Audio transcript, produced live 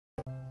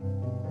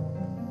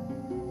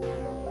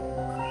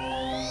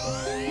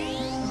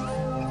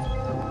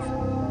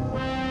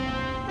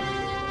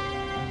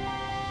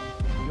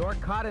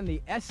spot in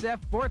the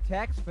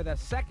SFVortex for the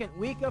second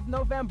week of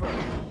November,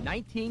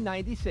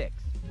 1996.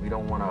 We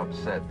don't want to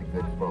upset the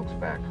good folks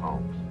back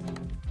home.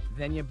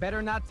 Then you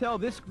better not tell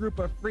this group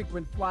of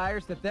frequent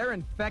flyers that they're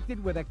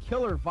infected with a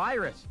killer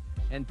virus,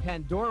 and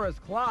Pandora's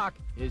clock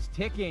is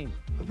ticking.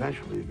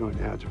 Eventually, you're going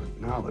to have to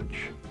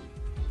acknowledge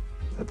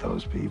that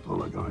those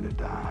people are going to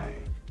die.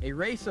 A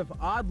race of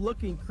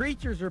odd-looking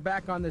creatures are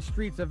back on the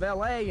streets of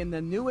L.A. in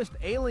the newest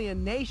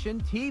Alien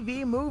Nation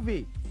TV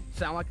movie.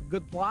 Sound like a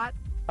good plot?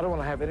 I don't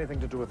want to have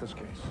anything to do with this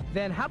case.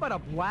 Then how about a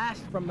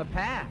blast from the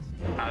past?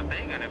 Are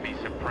they going to be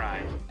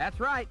surprised? That's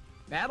right.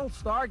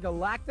 Battlestar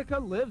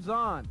Galactica lives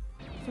on.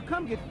 So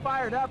come get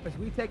fired up as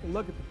we take a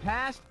look at the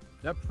past,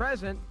 the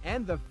present,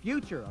 and the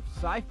future of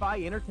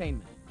sci-fi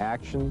entertainment.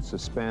 Action,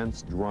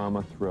 suspense,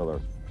 drama,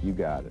 thriller. You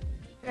got it.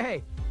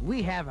 Hey,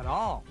 we have it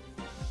all.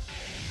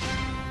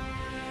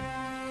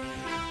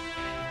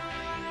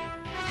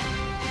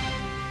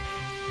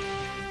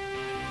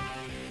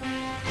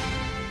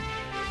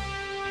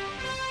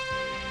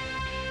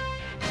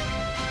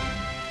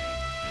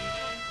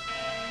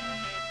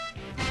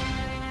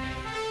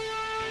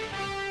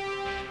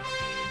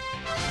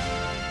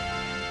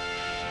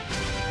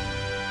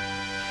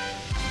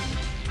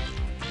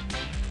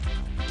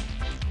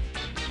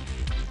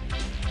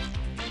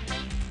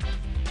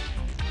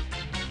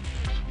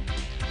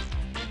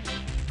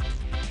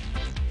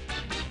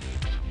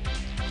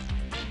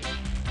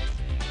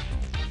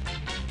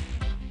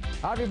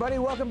 Hi everybody,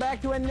 welcome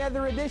back to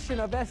another edition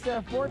of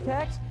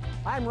SFVortex.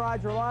 I'm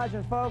Roger Lodge,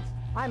 and folks,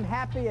 I'm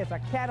happy as a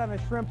cat on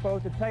a shrimp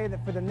boat to tell you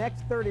that for the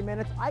next 30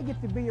 minutes, I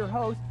get to be your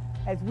host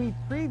as we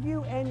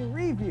preview and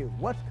review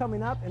what's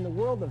coming up in the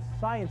world of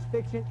science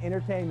fiction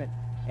entertainment.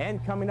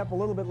 And coming up a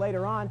little bit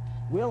later on,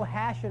 we'll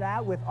hash it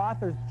out with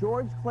authors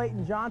George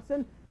Clayton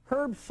Johnson,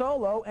 Herb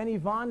Solow, and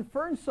Yvonne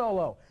Fern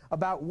Solow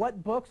about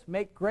what books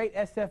make great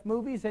SF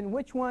movies and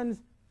which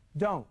ones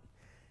don't.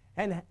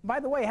 And by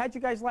the way, how'd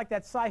you guys like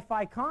that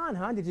sci-fi con,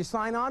 huh? Did you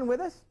sign on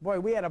with us? Boy,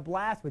 we had a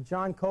blast with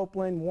John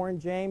Copeland, Warren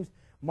James,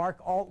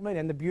 Mark Altman,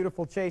 and the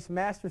beautiful Chase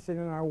Masterson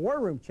in our War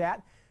Room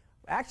chat.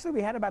 Actually,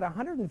 we had about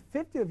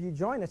 150 of you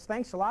join us.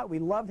 Thanks a lot. We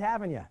loved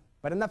having you.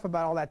 But enough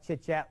about all that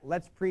chit-chat.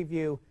 Let's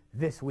preview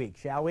this week,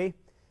 shall we?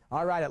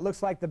 All right, it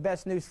looks like the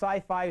best new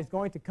sci-fi is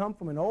going to come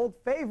from an old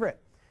favorite.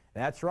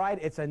 That's right,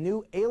 it's a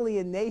new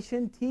Alien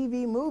Nation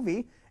TV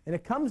movie, and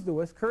it comes to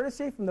us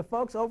courtesy from the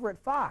folks over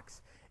at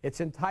Fox. It's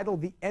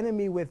entitled The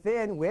Enemy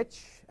Within,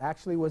 which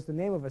actually was the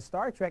name of a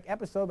Star Trek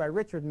episode by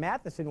Richard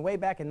Matheson way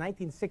back in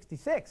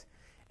 1966.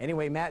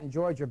 Anyway, Matt and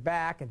George are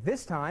back, at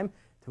this time,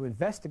 to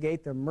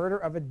investigate the murder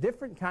of a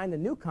different kind of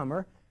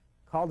newcomer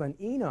called an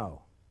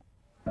Eno.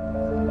 What?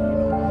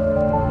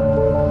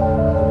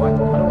 I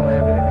don't want to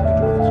have anything to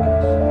do with this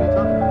case. What are you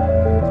talking about?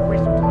 It's a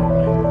waste of time.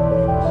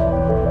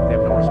 They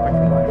have no respect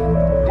for life.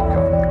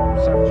 Decom,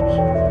 savages.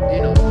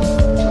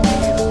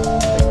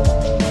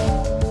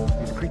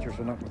 These creatures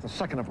are not worth a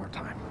second of our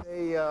time.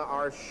 They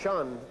are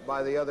shunned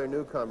by the other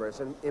newcomers,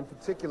 and in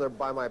particular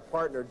by my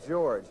partner,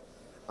 George.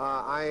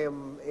 I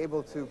am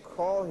able to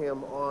call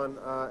him on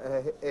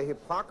a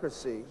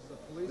hypocrisy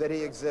that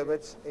he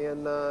exhibits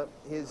in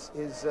his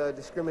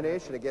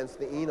discrimination against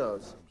the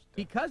Enos.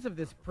 Because of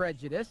this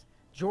prejudice,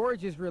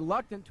 George is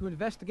reluctant to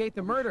investigate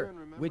the murder,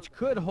 which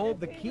could hold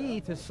the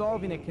key to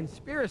solving a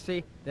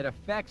conspiracy that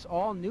affects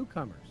all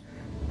newcomers.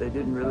 They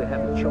didn't really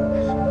have a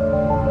choice.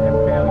 Their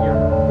failure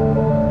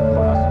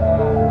put us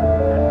all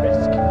at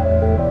risk.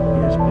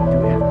 Yes, but do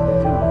we have to do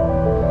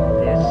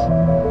this as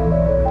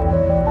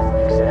an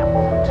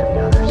example to the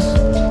others?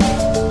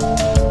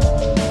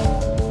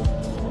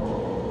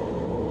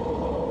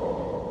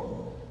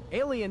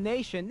 Alien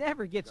Nation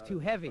never gets too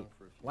heavy.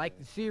 Like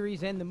the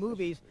series and the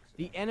movies,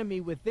 The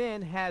Enemy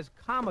Within has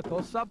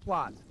comical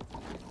subplots.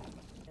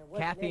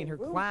 Kathy and her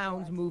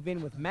clowns move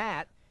in with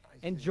Matt,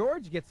 and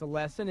George gets a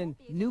lesson in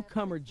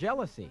newcomer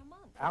jealousy.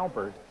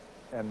 Albert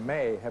and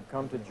May have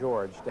come to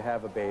George to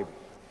have a baby.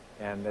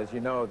 And as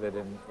you know, that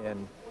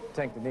in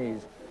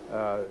Tanktonese,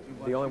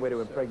 the only way to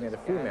impregnate a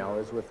female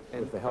is with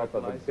the help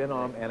of a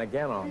binom and a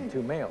ganom,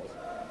 two males.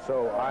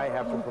 So I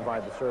have to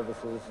provide the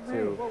services to,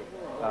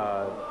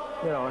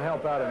 you know,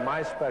 help out in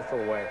my special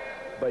way.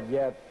 But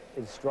yet,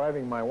 it's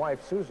driving my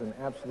wife, Susan,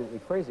 absolutely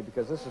crazy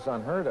because this is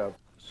unheard of.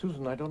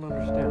 Susan, I don't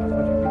understand. I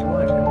thought you'd be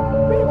delighted.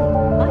 Really?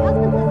 My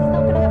husband says he's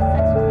not going to have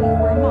sex with me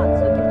for a month,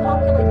 so he can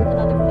copulate with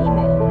another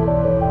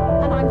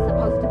female. And I'm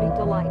supposed to be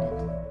delighted.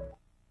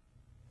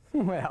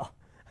 Well,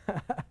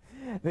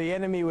 The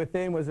Enemy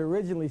Within was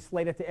originally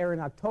slated to air in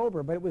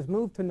October, but it was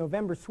moved to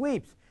November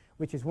sweeps,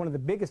 which is one of the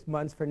biggest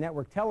months for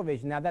network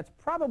television. Now, that's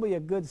probably a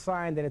good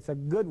sign that it's a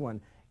good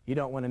one. You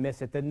don't want to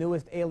miss it. The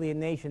newest Alien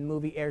Nation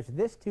movie airs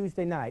this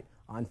Tuesday night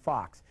on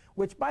Fox,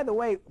 which, by the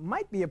way,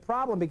 might be a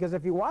problem because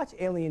if you watch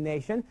Alien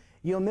Nation,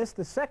 you'll miss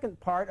the second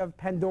part of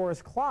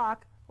Pandora's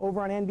Clock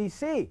over on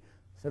NBC.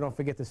 So don't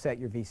forget to set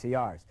your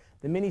VCRs.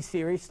 The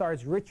miniseries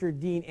stars Richard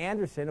Dean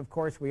Anderson. Of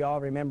course, we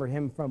all remember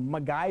him from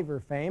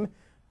MacGyver fame.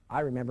 I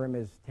remember him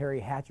as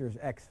Terry Hatcher's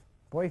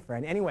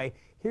ex-boyfriend. Anyway,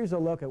 here's a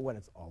look at what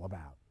it's all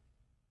about.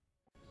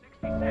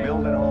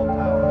 Building all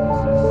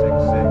towers. This is 6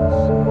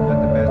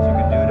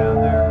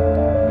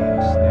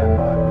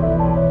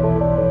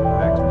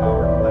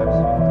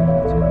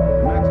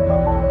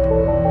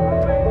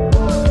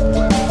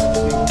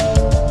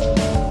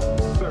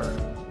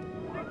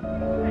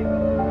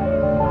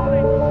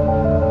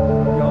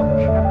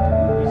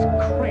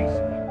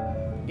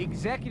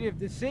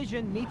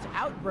 Precision meets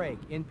Outbreak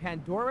in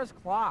Pandora's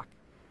Clock.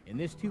 In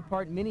this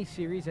two-part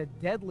miniseries, a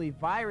deadly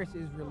virus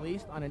is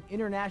released on an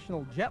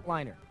international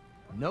jetliner.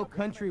 No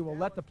country will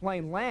let the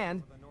plane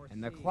land,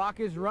 and the clock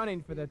is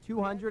running for the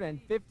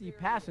 250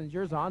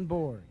 passengers on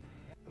board.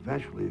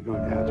 Eventually, you're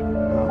going to have to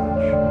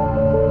acknowledge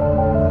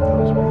that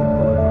those people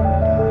are going to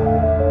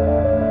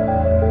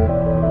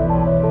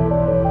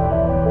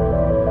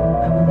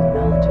I will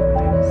acknowledge it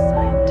when it is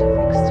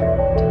scientific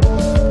certainty.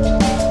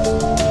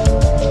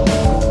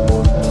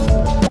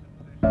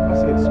 I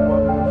say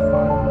squadron of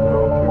fire. They're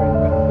all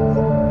carrying guns.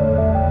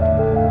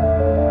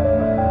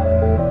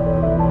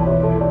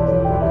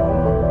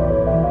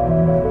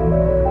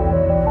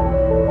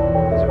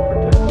 Those are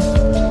protected.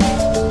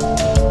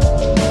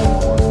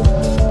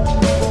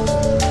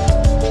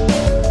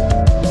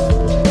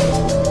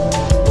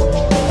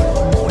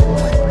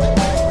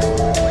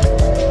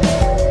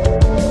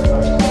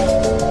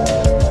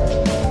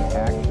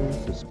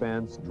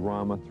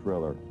 Drama,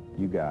 thriller.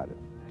 You got it.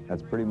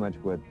 That's pretty much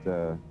what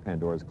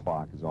Pandora's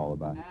Clock is all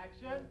about.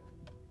 Action!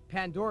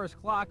 Pandora's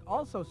Clock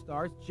also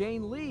stars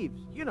Jane Leeves.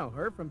 You know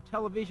her from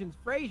television's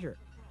Frasier.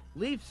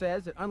 Leeves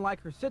says that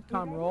unlike her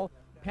sitcom role,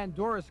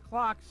 Pandora's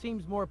Clock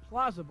seems more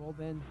plausible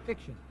than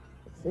fiction.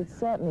 It's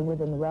certainly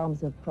within the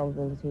realms of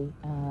probability,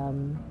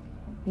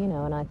 you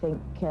know, and I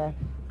think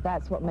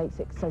that's what makes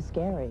it so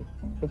scary,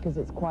 because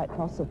it's quite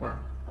possible.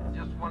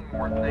 Just one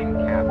more thing,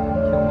 Captain.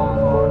 Kill those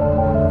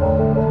on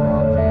phones or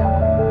on jam.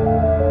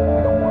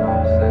 We don't want to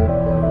upset the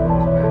good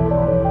folks back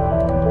home.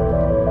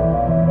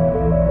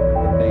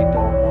 But they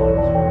don't want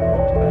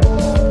folks back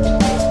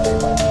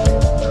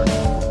home.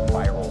 They like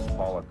viral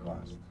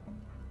holocaust.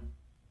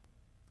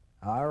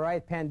 All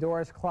right,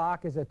 Pandora's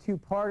Clock is a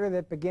two-parter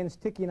that begins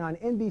ticking on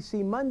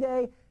NBC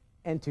Monday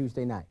and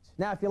Tuesday nights.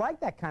 Now, if you like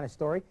that kind of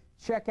story,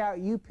 check out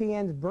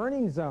UPN's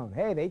Burning Zone.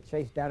 Hey, they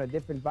chase down a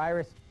different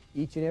virus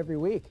each and every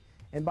week.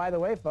 And by the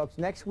way, folks,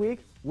 next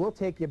week, we'll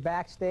take you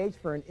backstage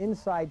for an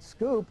inside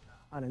scoop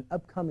on an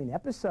upcoming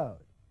episode.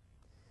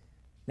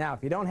 Now,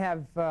 if you don't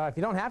have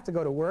to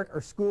go to work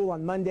or school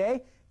on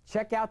Monday,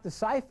 check out the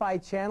Sci-Fi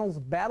Channel's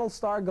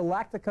Battlestar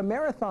Galactica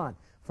Marathon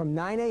from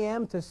 9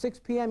 a.m. to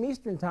 6 p.m.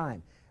 Eastern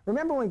Time.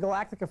 Remember when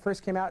Galactica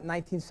first came out in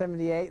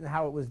 1978 and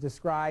how it was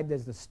described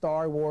as the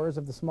Star Wars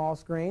of the small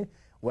screen?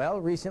 Well,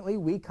 recently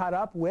we caught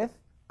up with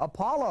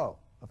Apollo,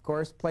 of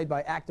course, played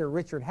by actor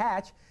Richard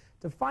Hatch,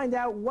 to find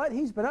out what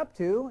he's been up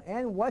to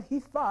and what he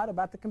thought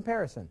about the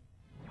comparison.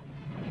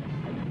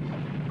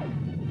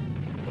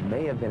 It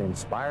may have been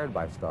inspired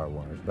by Star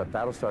Wars, but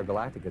Battlestar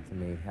Galactica to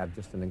me had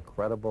just an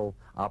incredible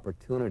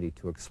opportunity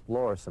to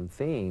explore some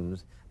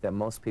themes that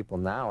most people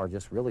now are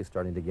just really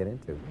starting to get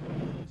into.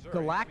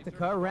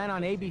 Galactica ran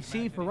on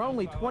ABC for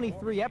only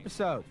 23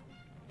 episodes.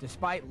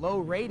 Despite low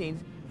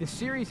ratings, the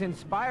series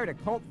inspired a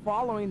cult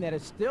following that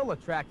is still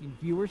attracting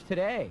viewers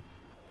today.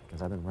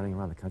 Because I've been running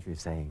around the country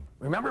saying,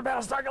 remember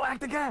Battlestar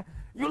Galactica?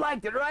 You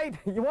liked it, right?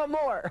 You want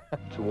more?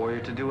 What's a warrior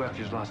to do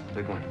after he's lost the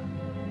big one?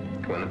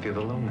 Go in and feel the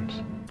low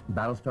ones.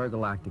 Battlestar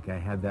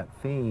Galactica had that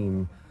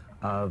theme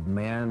of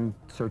man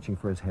searching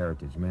for his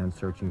heritage, man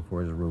searching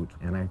for his roots.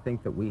 And I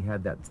think that we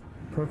had that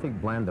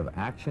perfect blend of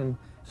action,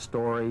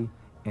 story,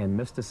 and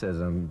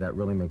mysticism that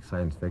really makes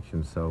science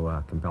fiction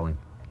so compelling.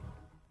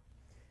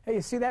 Hey,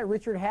 you see that?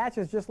 Richard Hatch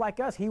is just like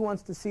us. He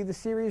wants to see the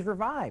series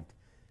revived.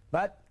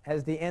 But,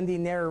 as the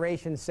ending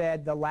narration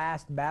said, the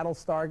last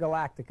Battlestar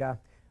Galactica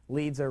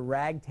leads a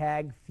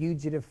ragtag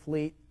fugitive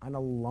fleet on a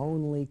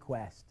lonely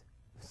quest.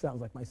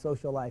 Sounds like my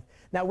social life.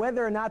 Now,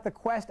 whether or not the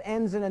quest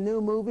ends in a new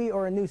movie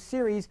or a new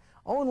series,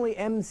 only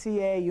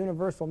MCA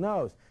Universal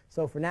knows.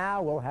 So for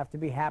now, we'll have to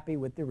be happy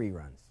with the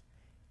reruns.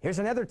 Here's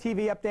another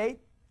TV update.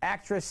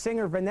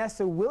 Actress-singer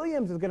Vanessa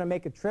Williams is going to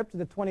make a trip to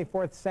the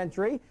 24th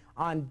century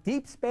on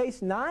Deep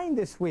Space Nine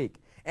this week.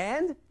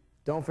 And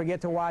don't forget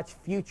to watch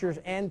Future's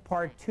End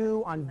Part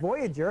 2 on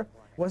Voyager.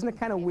 Wasn't it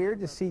kind of weird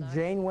to see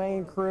Janeway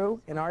and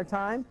crew in our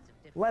time?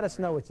 Let us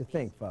know what you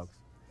think, folks.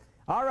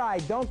 All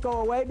right, don't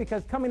go away,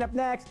 because coming up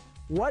next,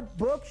 what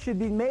book should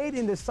be made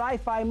into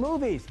sci-fi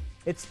movies?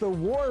 It's the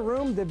War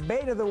Room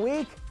Debate of the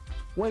Week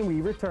when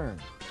we return.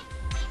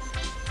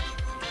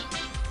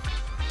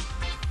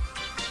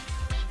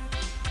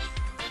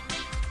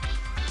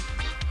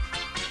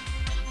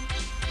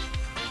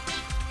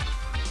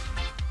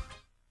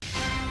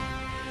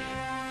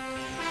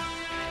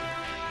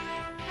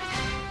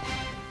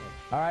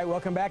 All right,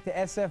 welcome back to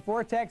SF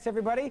Vortex,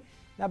 everybody.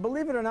 Now,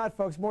 believe it or not,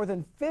 folks, more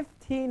than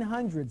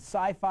 1,500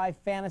 sci-fi,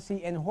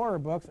 fantasy, and horror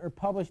books are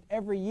published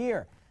every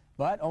year,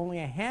 but only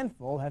a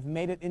handful have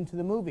made it into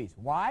the movies.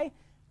 Why?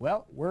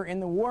 Well, we're in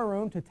the war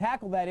room to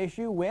tackle that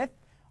issue with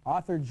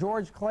author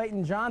George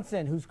Clayton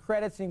Johnson, whose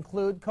credits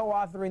include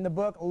co-authoring the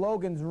book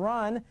Logan's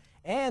Run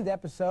and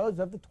episodes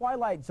of The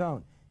Twilight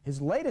Zone.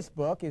 His latest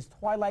book is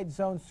Twilight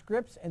Zone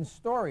Scripts and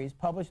Stories,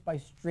 published by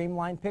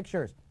Streamline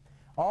Pictures.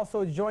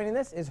 Also joining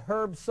us is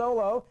Herb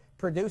Solow,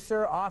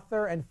 producer,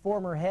 author, and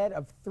former head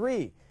of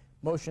 3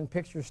 motion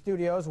picture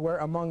studios, where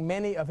among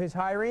many of his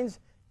hirings,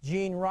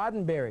 Gene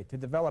Roddenberry to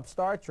develop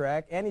Star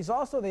Trek, and he's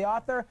also the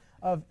author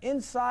of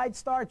Inside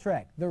Star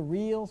Trek, The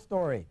Real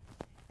Story.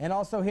 And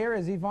also here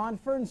is Yvonne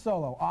Fern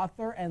Solow,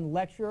 author and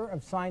lecturer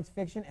of science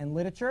fiction and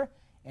literature,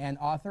 and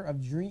author of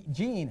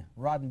Gene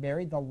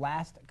Roddenberry, The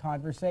Last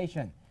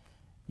Conversation.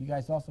 You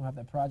guys also have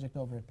that project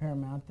over at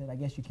Paramount that I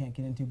guess you can't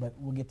get into, but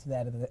we'll get to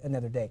that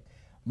another day.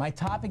 My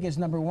topic is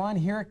number one.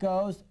 Here it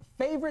goes.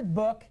 Favorite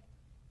book,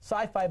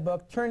 sci-fi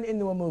book, turned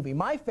into a movie.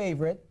 My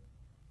favorite,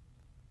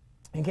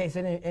 in case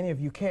any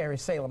of you care,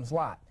 is Salem's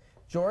Lot.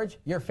 George,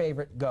 your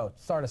favorite, go.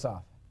 Start us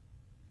off.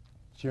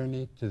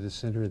 Journey to the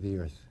Center of the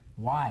Earth.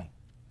 Why?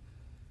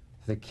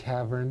 The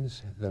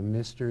caverns, the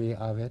mystery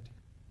of it,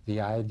 the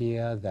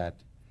idea that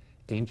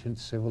ancient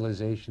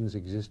civilizations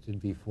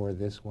existed before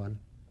this one.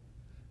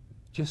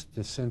 Just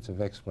the sense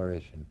of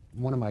exploration.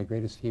 One of my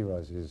greatest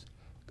heroes is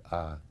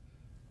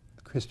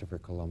Christopher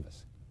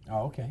Columbus.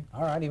 Oh, okay.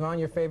 All right, Yvonne,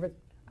 your favorite?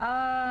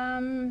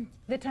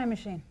 The Time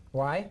Machine.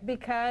 Why?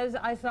 Because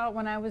I saw it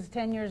when I was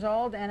 10 years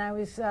old, and I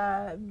was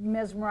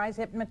mesmerized,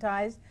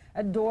 hypnotized,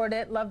 adored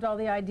it, loved all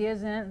the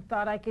ideas in it, and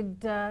thought I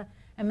could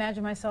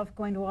imagine myself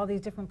going to all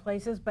these different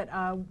places, but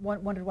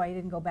wondered why you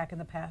didn't go back in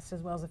the past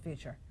as well as the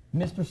future.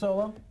 Mr.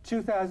 Solow?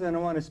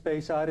 2001: A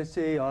Space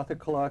Odyssey. Arthur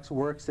Clarke's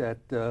works that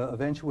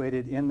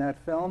eventuated in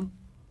that film.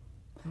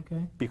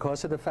 Okay.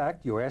 Because of the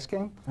fact you're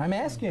asking? I'm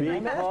asking.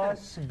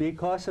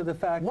 Because of the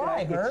fact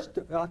why,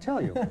 that I'll tell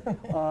you.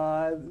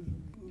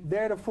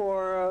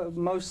 Theretofore,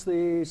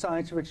 mostly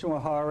science fiction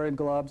or horror and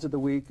Globs of the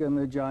Week and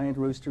the giant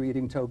rooster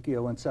eating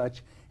Tokyo and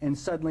such. And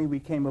suddenly we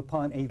came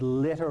upon a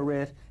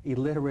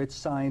literate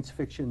science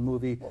fiction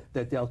movie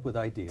that dealt with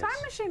ideas. Time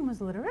Machine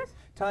was literate.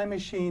 Time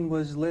Machine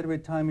was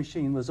literate. Time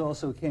Machine was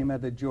also came out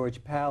of the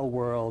George Pal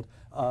world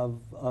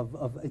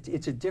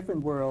it's a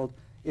different world.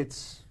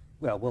 It's,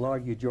 well, we'll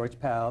argue George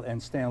Pal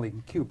and Stanley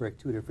Kubrick,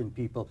 two different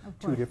people,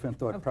 two different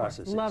thought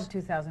processes. Love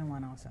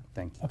 2001 also.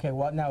 Thank you. Okay,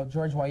 well, now,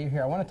 George, while you're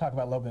here, I want to talk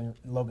about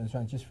Logan's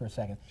Run just for a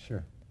second.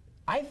 Sure.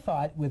 I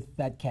thought with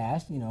that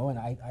cast, you know, and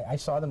I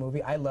saw the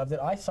movie, I loved it.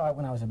 I saw it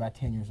when I was about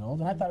 10 years old,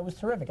 and I thought it was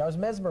terrific. I was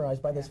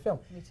mesmerized by this film.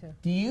 Me too.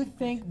 Do you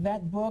think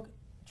that book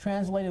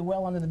translated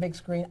well onto the big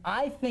screen?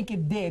 I think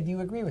it did. Do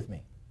you agree with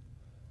me?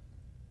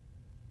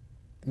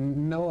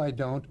 No, I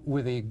don't,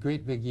 with a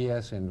great big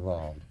yes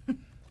involved.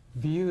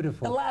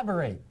 Beautiful.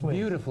 Elaborate, please.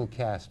 Beautiful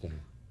casting.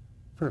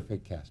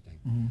 Perfect casting.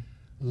 Mm-hmm.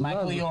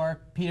 Michael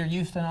York, Peter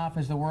Ustinov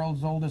as the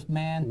world's oldest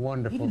man.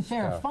 Wonderful Even stuff.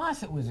 Farrah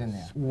Fawcett was in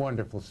there.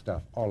 Wonderful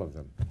stuff, all of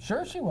them.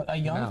 Sure she was. A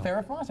young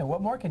Farrah Fawcett.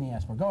 What more can you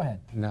ask for? Go ahead.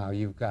 Now,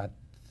 you've got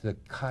the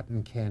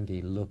cotton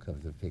candy look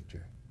of the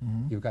picture.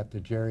 Mm-hmm. You've got the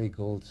Jerry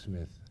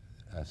Goldsmith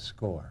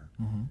score.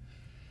 Mm-hmm.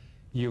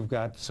 You've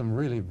got some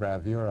really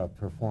bravura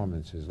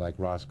performances like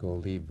Roscoe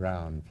Lee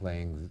Brown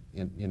playing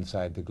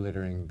inside the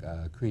glittering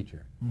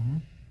creature. Mm-hmm.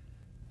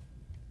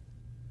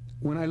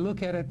 When I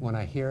look at it, when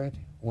I hear it,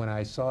 when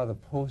I saw the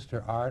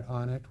poster art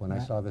on it, when I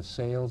saw the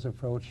sales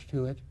approach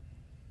to it,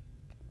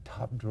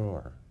 top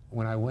drawer.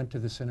 When I went to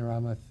the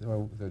Cinerama,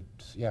 the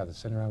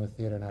Cinerama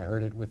Theater, and I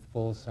heard it with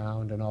full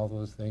sound and all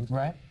those things.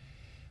 Right.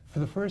 For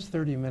the first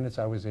 30 minutes,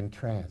 I was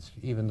entranced,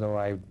 even though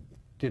I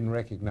didn't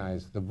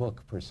recognize the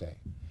book per se.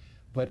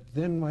 But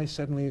then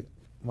suddenly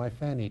my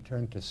fanny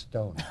turned to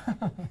stone.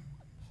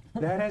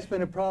 That has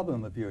been a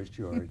problem of yours,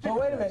 George. Well,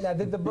 wait a minute. Now,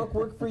 did the book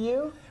work for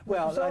you?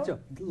 Well,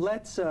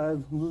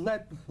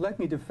 let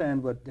me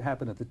defend what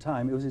happened at the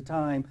time. It was a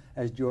time,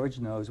 as George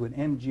knows, when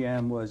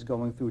MGM was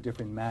going through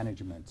different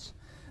managements.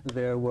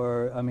 There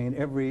were, I mean,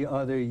 every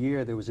other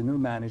year there was a new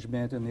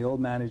management, and the old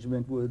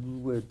management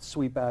would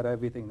sweep out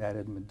everything that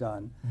had been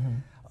done.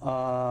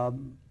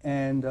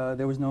 Mm-hmm.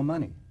 There was no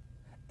money.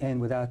 And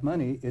without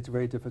money, it's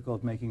very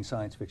difficult making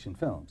science fiction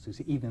films. You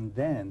see, even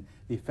then,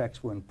 the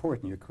effects were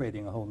important. You're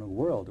creating a whole new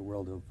world, the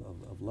world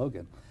of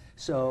Logan.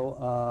 So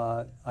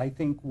I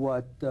think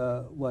what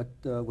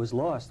was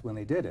lost when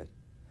they did it,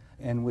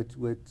 and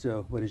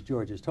what is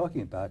George is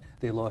talking about,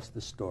 they lost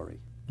the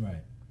story.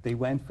 Right. They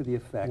went for the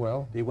effect.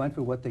 Well, they went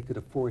for what they could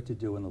afford to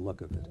do in the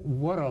look of it.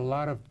 What a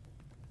lot of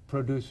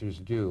producers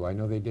do, I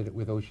know they did it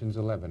with Ocean's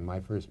 11, my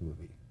first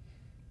movie,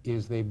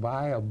 is they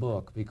buy a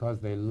book because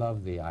they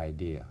love the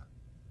idea.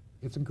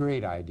 It's a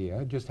great idea.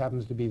 It just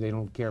happens to be they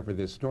don't care for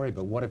this story,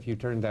 but what if you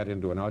turned that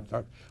into an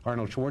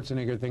Arnold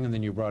Schwarzenegger thing and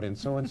then you brought in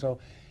so-and-so?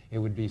 It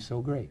would be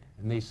so great,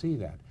 and they see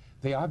that.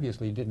 They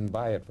obviously didn't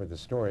buy it for the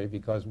story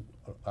because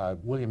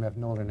William F.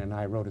 Nolan and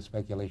I wrote a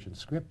speculation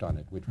script on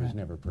it, which was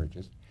never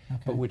purchased,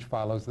 but which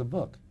follows the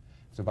book.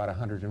 It's about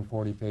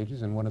 140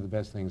 pages and one of the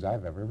best things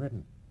I've ever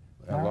written,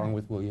 along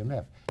with William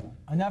F.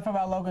 Enough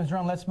about Logan's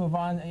Run. Let's move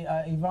on.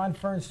 Yvonne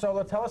Fern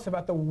Solow, tell us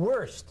about the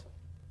worst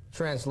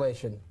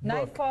translation book.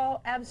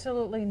 Nightfall,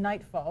 absolutely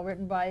Nightfall,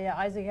 written by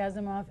Isaac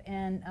Asimov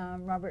and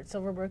Robert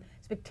Silverberg.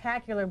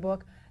 Spectacular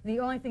book. The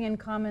only thing in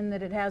common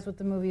that it has with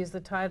the movie is the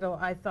title.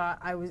 I thought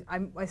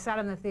I sat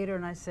in the theater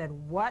and I said,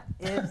 "What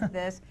is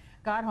this?"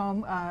 Got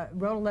home,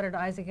 wrote a letter to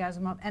Isaac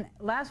Asimov, and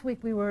last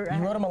week we were. You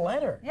wrote him a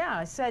letter. Yeah,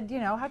 I said, you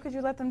know, how could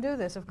you let them do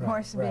this? Of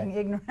course, being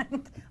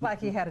ignorant,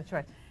 like he had a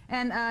choice.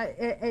 And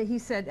he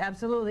said,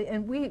 absolutely.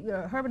 And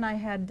Herb and I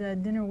had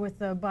dinner with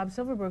Bob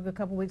Silverberg a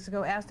couple weeks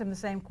ago, asked him the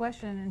same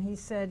question, and he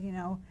said, you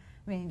know,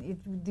 I mean,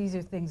 these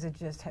are things that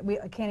just,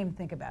 I can't even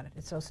think about it.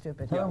 It's so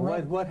stupid. Yeah,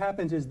 what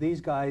happens is these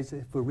guys,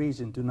 for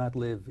reason, do not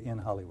live in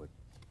Hollywood.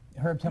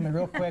 Herb, tell me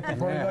real quick,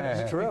 before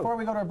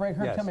we go to a break,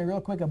 Herb, Yes. tell me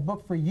real quick, a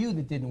book for you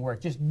that didn't work,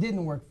 just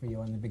didn't work for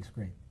you on the big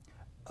screen.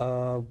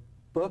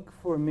 Book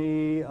for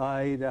me,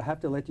 I'd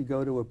have to let you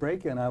go to a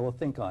break and I will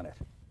think on it.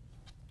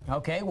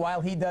 Okay,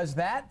 while he does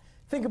that,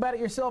 think about it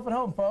yourself at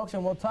home, folks,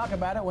 and we'll talk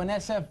about it when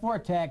SF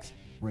Vortex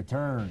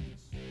returns.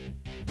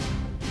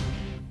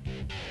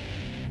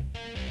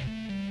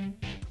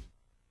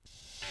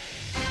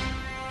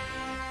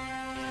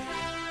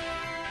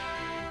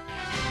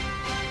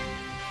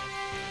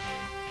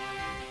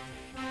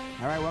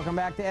 All right, welcome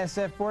back to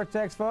SF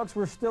Vortex, folks.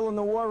 We're still in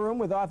the war room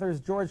with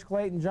authors George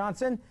Clayton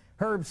Johnson,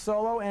 Herb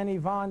Solow, and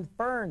Yvonne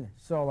Fern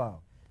Solow.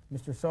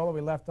 Mr. Solow, we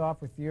left off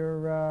with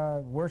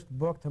your worst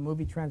book to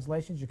movie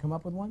translations. You come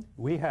up with one?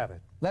 We have it.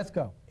 Let's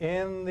go.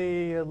 In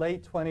the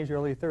late 20s,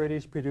 early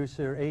 30s,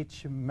 producer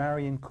H.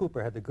 Marion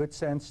Cooper had the good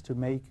sense to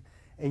make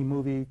a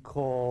movie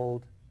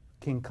called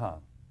King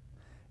Kong.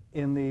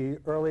 In the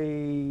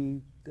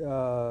early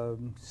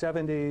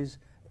 70s,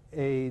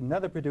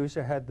 another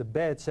producer had the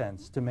bad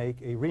sense to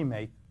make a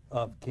remake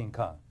of King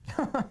Kong.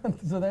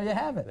 So there you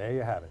have it. There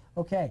you have it.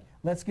 Okay,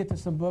 let's get to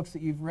some books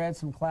that you've read,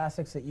 some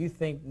classics that you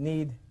think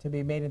need to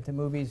be made into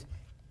movies.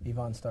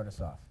 Yvonne, start us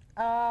off.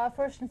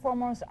 First and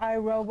foremost, I,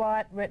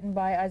 Robot, written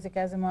by Isaac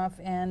Asimov,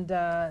 and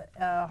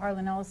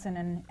Harlan Ellison,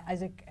 and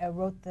Isaac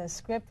wrote the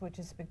script, which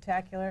is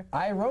spectacular.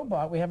 I,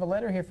 Robot, we have a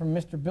letter here from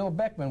Mr. Bill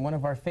Beckman, one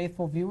of our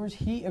faithful viewers.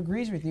 He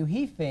agrees with you.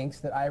 He thinks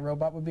that I,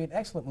 Robot would be an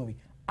excellent movie.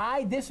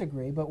 I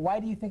disagree, but why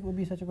do you think it would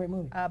be such a great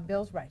movie?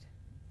 Bill's right.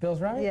 Bill's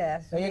right?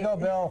 Yes. There you go,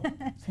 Bill.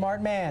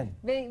 Smart man.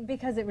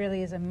 Because it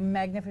really is a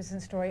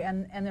magnificent story,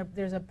 and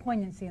there's a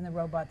poignancy in the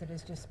robot that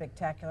is just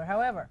spectacular.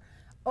 However,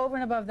 over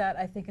and above that,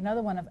 I think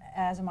another one of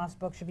Asimov's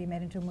books should be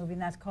made into a movie,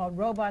 and that's called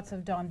Robots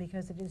of Dawn,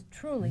 because it is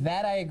truly...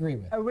 That I agree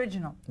with.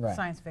 Original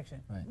science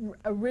fiction. Right.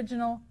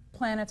 Original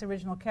planets,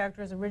 original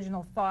characters,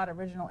 original thought,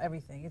 original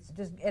everything. It's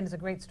just, and it's a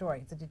great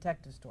story. It's a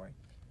detective story.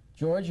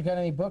 George, you got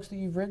any books that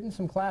you've written,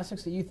 some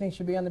classics that you think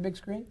should be on the big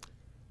screen?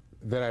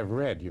 That I've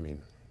read, you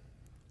mean?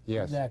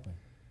 Yes. Exactly.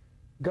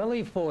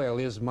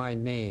 Gullyfoyle is my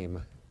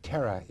name.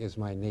 Terra is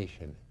my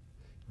nation.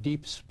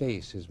 Deep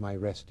space is my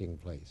resting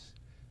place.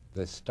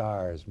 The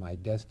stars, my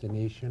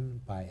destination,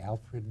 by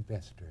Alfred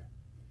Bester.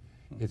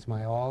 It's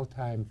my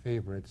all-time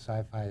favorite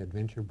sci-fi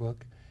adventure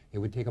book. It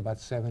would take about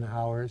 7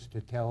 hours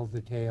to tell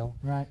the tale.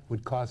 Right.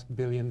 Would cost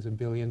billions and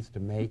billions to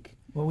make.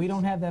 Well, we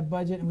don't have that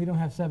budget, and we don't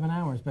have 7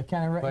 hours, but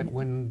kind of... But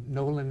when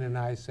Nolan and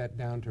I sat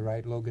down to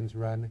write Logan's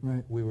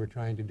Run, we were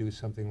trying to do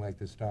something like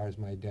The Stars,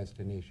 My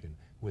Destination,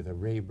 with a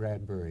Ray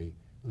Bradbury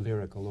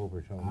lyrical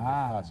overtone, if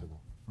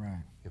possible.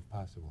 Right. If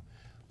possible.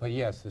 But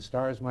yes, The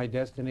Stars, My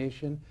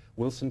Destination,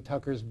 Wilson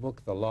Tucker's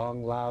book, The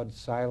Long, Loud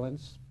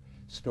Silence,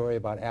 story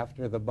about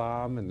after the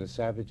bomb and the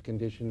savage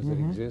conditions that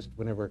exist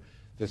whenever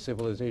the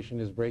civilization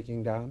is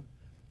breaking down.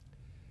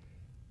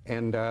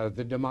 And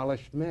The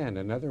Demolished Man,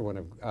 another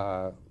one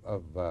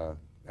of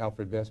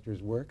Alfred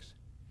Bester's works.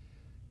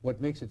 What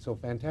makes it so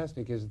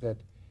fantastic is that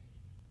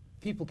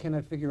people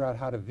cannot figure out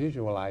how to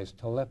visualize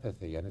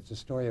telepathy, and it's a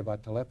story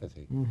about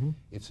telepathy.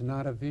 It's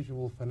not a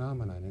visual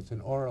phenomenon, it's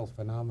an oral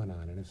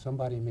phenomenon, and if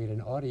somebody made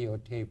an audio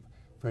tape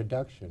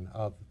production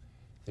of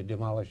The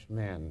Demolished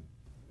Man,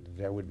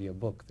 there would be a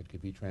book that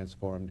could be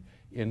transformed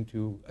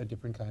into a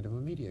different kind of a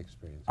media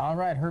experience. All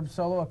right, Herb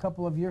Solow, a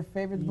couple of your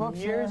favorite books?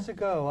 Years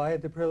ago, I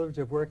had the privilege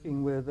of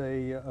working with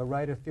a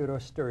writer, Theodore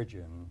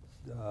Sturgeon.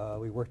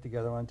 We worked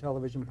together on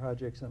television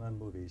projects and on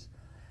movies.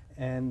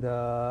 And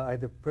I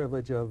had the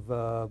privilege of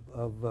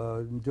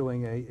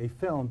doing a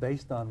film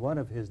based on one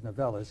of his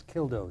novellas,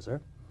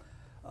 Killdozer.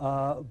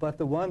 But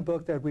the one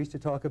book that we used to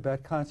talk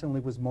about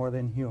constantly was More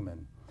Than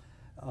Human.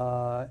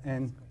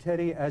 And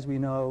Teddy, as we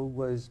know,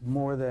 was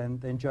more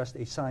than just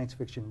a science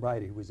fiction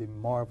writer. He was a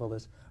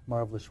marvelous,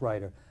 marvelous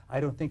writer. I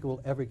don't think it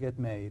will ever get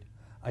made.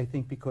 I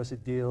think because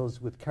it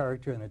deals with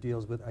character and it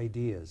deals with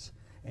ideas.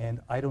 And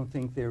I don't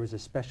think there is a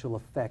special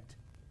effect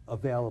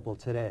available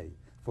today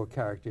for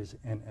characters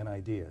and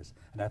ideas.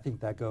 And I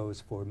think that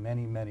goes for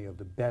many, many of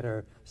the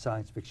better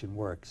science fiction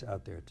works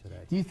out there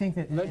today. Do you think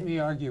that... Let me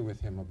argue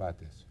with him about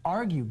this.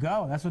 Argue,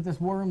 go. That's what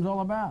this war room's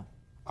all about.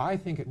 I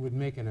think it would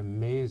make an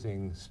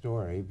amazing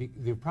story.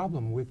 The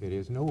problem with it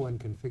is no one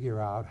can figure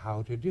out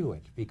how to do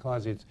it,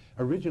 because it's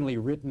originally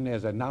written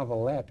as a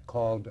novelette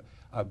called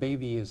A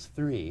Baby is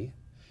 3,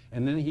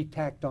 and then he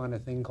tacked on a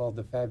thing called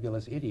The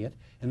Fabulous Idiot,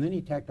 and then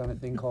he tacked on a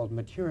thing called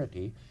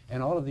Maturity,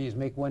 and all of these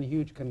make one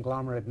huge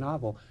conglomerate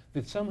novel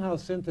that somehow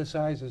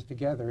synthesizes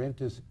together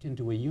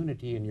into a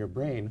unity in your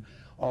brain,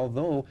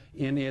 although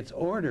in its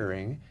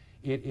ordering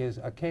it is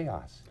a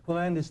chaos. Well,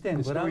 I understand.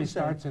 The story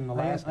starts in the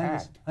last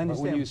act. But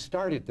when you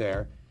start it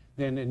there,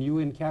 and you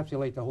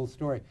encapsulate the whole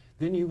story,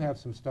 then you have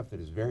some stuff that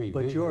is very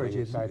visually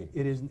exciting.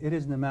 It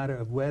isn't a matter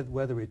of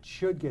whether it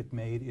should get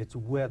made, it's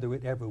whether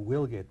it ever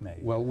will get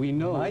made. Well, we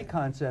know... My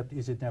concept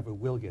is it never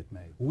will get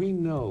made. We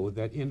know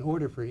that in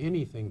order for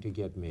anything to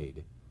get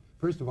made,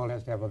 first of all,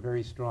 has to have a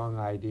very strong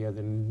idea,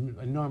 then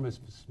enormous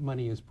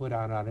money is put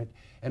out on it,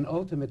 and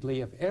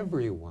ultimately, if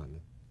everyone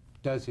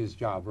does his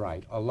job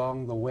right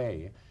along the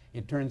way,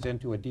 it turns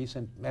into a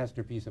decent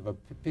masterpiece of a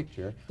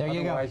picture. There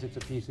you go. Otherwise, it's a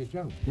piece of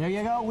junk. There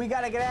you go. We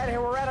got to get out of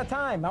here. We're out of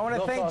time. I want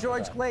to thank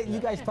George Clayton. You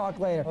guys talk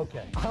later.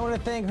 Okay. I want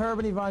to thank Herb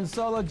and Yvonne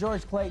Solow,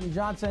 George Clayton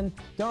Johnson.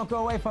 Don't go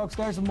away, folks.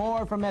 There's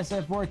more from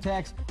SF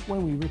Vortex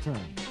when we return.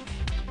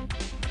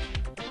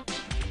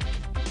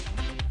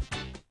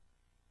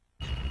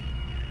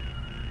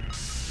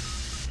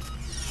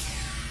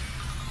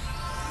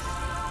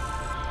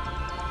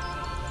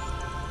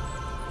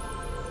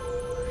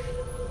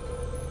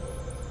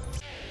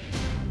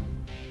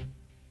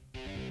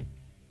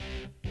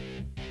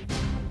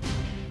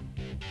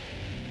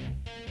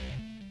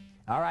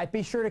 All right,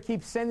 be sure to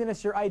keep sending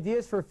us your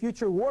ideas for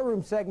future War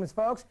Room segments,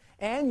 folks,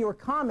 and your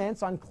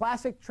comments on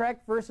classic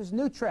Trek versus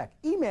new Trek.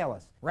 Email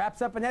us.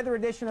 Wraps up another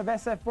edition of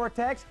SF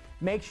Vortex.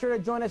 Make sure to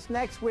join us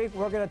next week.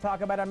 We're going to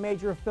talk about a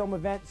major film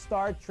event,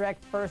 Star Trek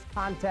First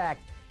Contact.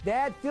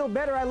 Dad, feel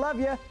better. I love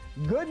you.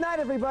 Good night,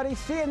 everybody.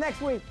 See you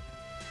next week.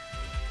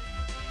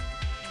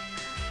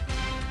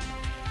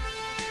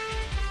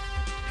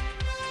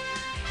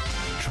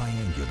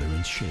 Triangular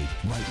in shape,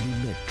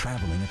 brightly lit,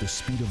 traveling at the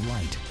speed of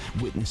light.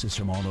 Witnesses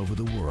from all over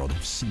the world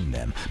have seen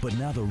them, but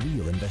now the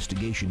real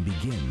investigation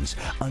begins.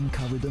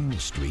 Uncover the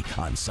mystery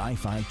on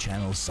Sci-Fi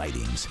Channel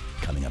Sightings.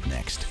 Coming up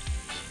next.